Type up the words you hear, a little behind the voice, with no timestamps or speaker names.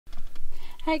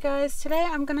Hey guys, today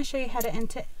I'm going to show you how to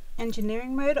enter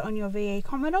engineering mode on your VE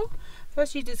Commodore.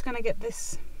 First you're just going to get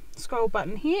this scroll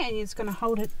button here and you're just going to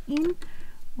hold it in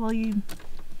while you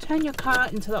turn your car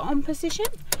into the on position,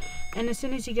 and as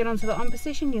soon as you get onto the on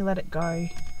position you let it go.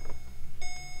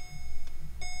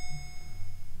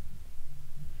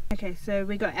 Okay, so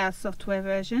we got our software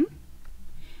version,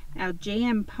 our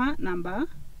GM part number,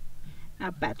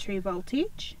 our battery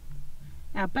voltage,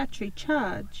 our battery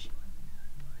charge,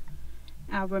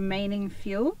 our remaining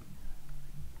fuel,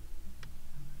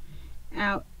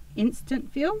 our instant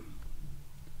fuel,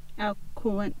 our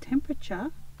coolant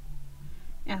temperature,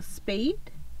 our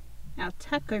speed, our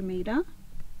tachometer,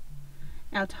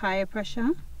 our tyre pressure,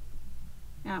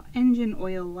 our engine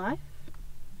oil life,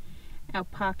 our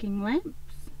parking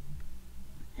lamps,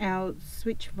 our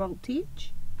switch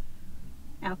voltage,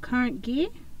 our current gear,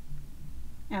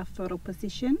 our throttle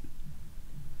position,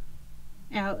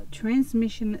 our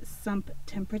transmission sump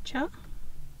temperature,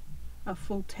 a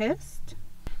full test.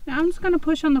 Now I'm just going to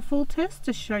push on the full test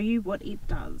to show you what it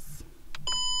does.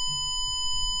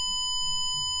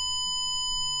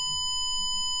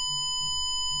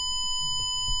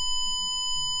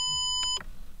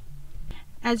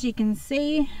 As you can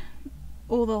see,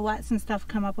 all the lights and stuff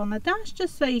come up on the dash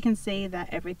just so you can see that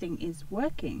everything is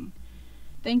working.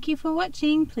 Thank you for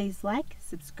watching. Please like,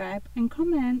 subscribe and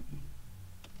comment.